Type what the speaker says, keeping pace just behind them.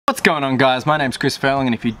What's going on, guys? My name's Furlong,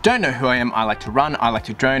 and if you don't know who I am, I like to run, I like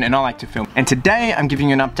to drone, and I like to film. And today I'm giving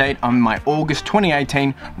you an update on my August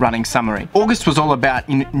 2018 running summary. August was all about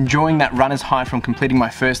enjoying that runner's high from completing my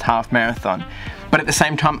first half marathon. But at the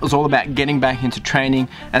same time, it was all about getting back into training,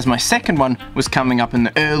 as my second one was coming up in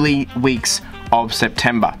the early weeks of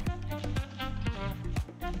September.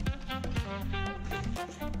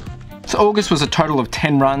 So August was a total of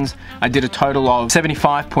 10 runs. I did a total of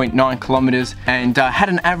 75.9 kilometers and had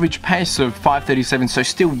an average pace of 5:37, so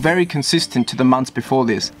still very consistent to the months before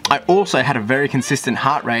this. I also had a very consistent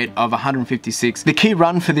heart rate of 156. The key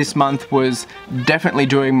run for this month was definitely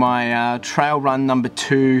during my trail run number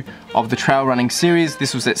 2 of the trail running series.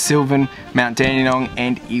 This was at Sylvan, Mount Dandenong,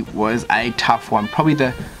 and it was a tough one. Probably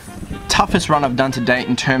the toughest run I've done to date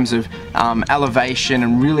in terms of elevation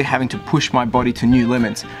and really having to push my body to new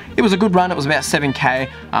limits. It was a good run. It was about 7k,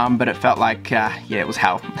 but it felt like, yeah, it was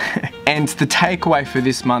hell. And the takeaway for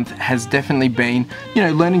this month has definitely been,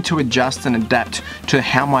 learning to adjust and adapt to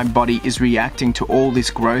how my body is reacting to all this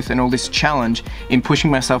growth and all this challenge in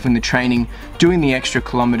pushing myself in the training, doing the extra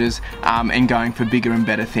kilometers, and going for bigger and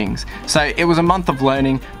better things. So it was a month of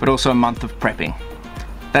learning, but also a month of prepping.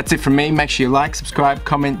 That's it from me. Make sure you like, subscribe,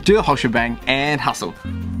 comment, do the whole shebang, and hustle.